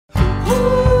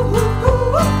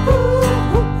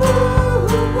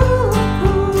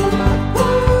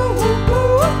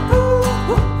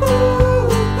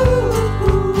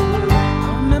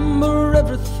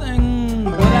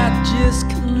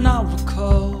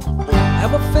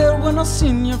I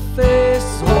seen your face,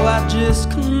 so I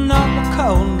just cannot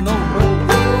recall no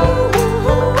road.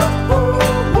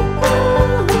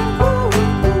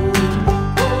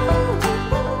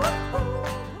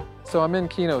 So I'm in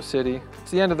Keno City. It's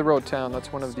the end of the road town.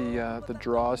 That's one of the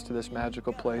draws to this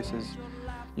magical place is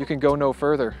you can go no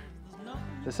further.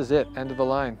 This is it, end of the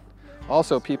line.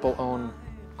 Also, people own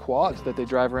quads that they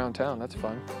drive around town. That's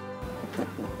fun.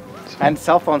 And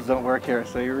cell phones don't work here,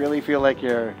 so you really feel like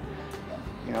you're,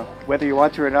 you know, whether you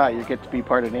want to or not, you get to be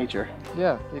part of nature.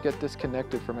 Yeah, you get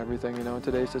disconnected from everything, you know, in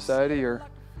today's society. You're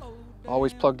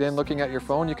always plugged in looking at your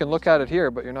phone. You can look at it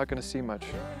here, but you're not going to see much.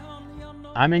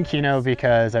 I'm in Keno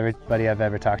because everybody I've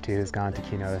ever talked to who's gone to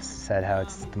Keno has said how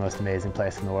it's the most amazing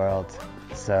place in the world.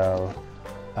 So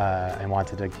I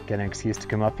wanted to get an excuse to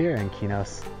come up here, and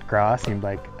Keno's Gras seemed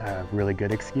like a really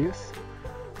good excuse.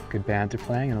 Good bands are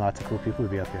playing and lots of cool people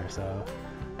would be up here, so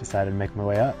decided to make my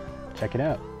way up, check it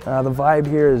out. The vibe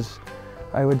here is,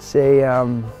 I would say, you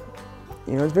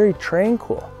know, it's very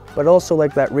tranquil, but also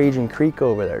like that raging creek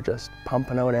over there, just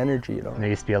pumping out energy, you know. And there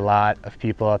used to be a lot of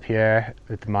people up here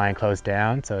with the mine closed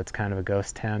down, so it's kind of a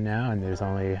ghost town now, and there's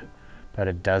only about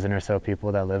a dozen or so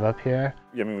people that live up here.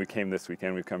 I mean, we came this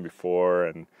weekend, we've come before,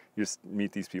 and you just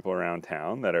meet these people around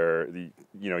town that are,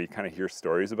 you know, you kind of hear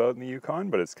stories about in the Yukon,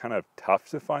 but it's kind of tough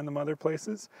to find them other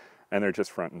places, and they're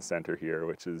just front and center here,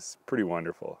 which is pretty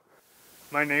wonderful.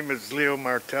 My name is Leo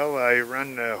Martel. I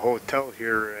run a hotel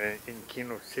here in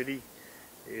Keno City.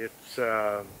 It's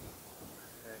a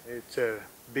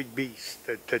big beast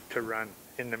to run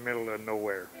in the middle of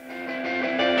nowhere.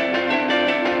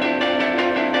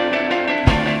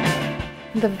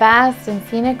 The vast and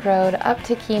scenic road up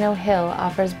to Keno Hill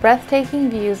offers breathtaking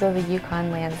views of the Yukon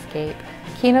landscape.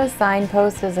 Keno's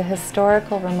signpost is a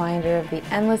historical reminder of the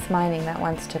endless mining that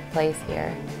once took place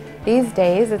here. These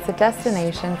days, it's a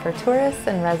destination for tourists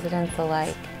and residents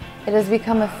alike. It has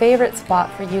become a favorite spot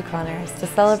for Yukoners to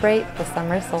celebrate the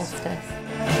summer solstice.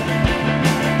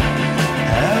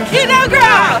 Keno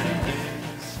City!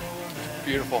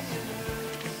 Beautiful.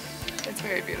 It's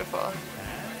very beautiful.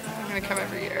 I'm gonna come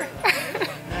every year.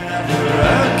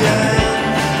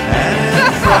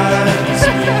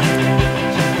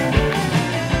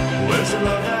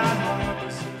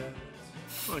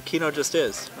 Well, Keno just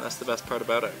is. That's the best part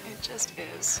about it. It just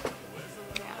is.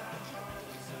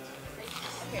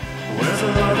 Where's the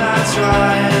love that's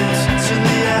right?